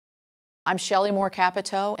I'm Shelley Moore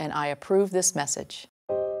Capito, and I approve this message.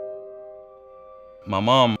 My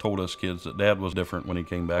mom told us kids that Dad was different when he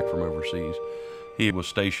came back from overseas. He was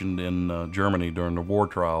stationed in Germany during the war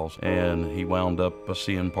trials, and he wound up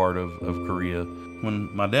seeing part of Korea.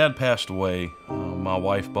 When my dad passed away, my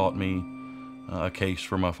wife bought me a case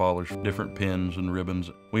for my father's different pins and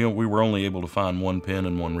ribbons. We were only able to find one pin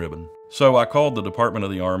and one ribbon. So I called the Department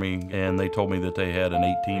of the Army, and they told me that they had an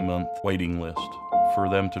 18-month waiting list. For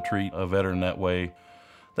them to treat a veteran that way,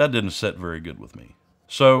 that didn't sit very good with me.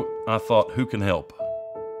 So I thought, who can help?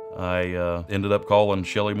 I ended up calling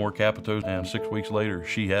Shelley Moore Capito, and 6 weeks later,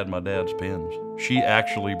 she had my dad's pins. She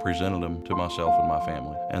actually presented them to myself and my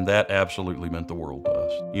family, and that absolutely meant the world to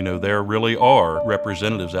us. You know, there really are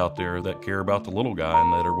representatives out there that care about the little guy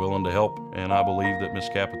and that are willing to help, and I believe that Miss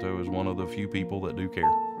Capito is one of the few people that do care.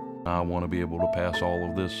 I want to be able to pass all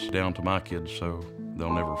of this down to my kids so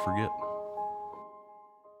they'll never forget.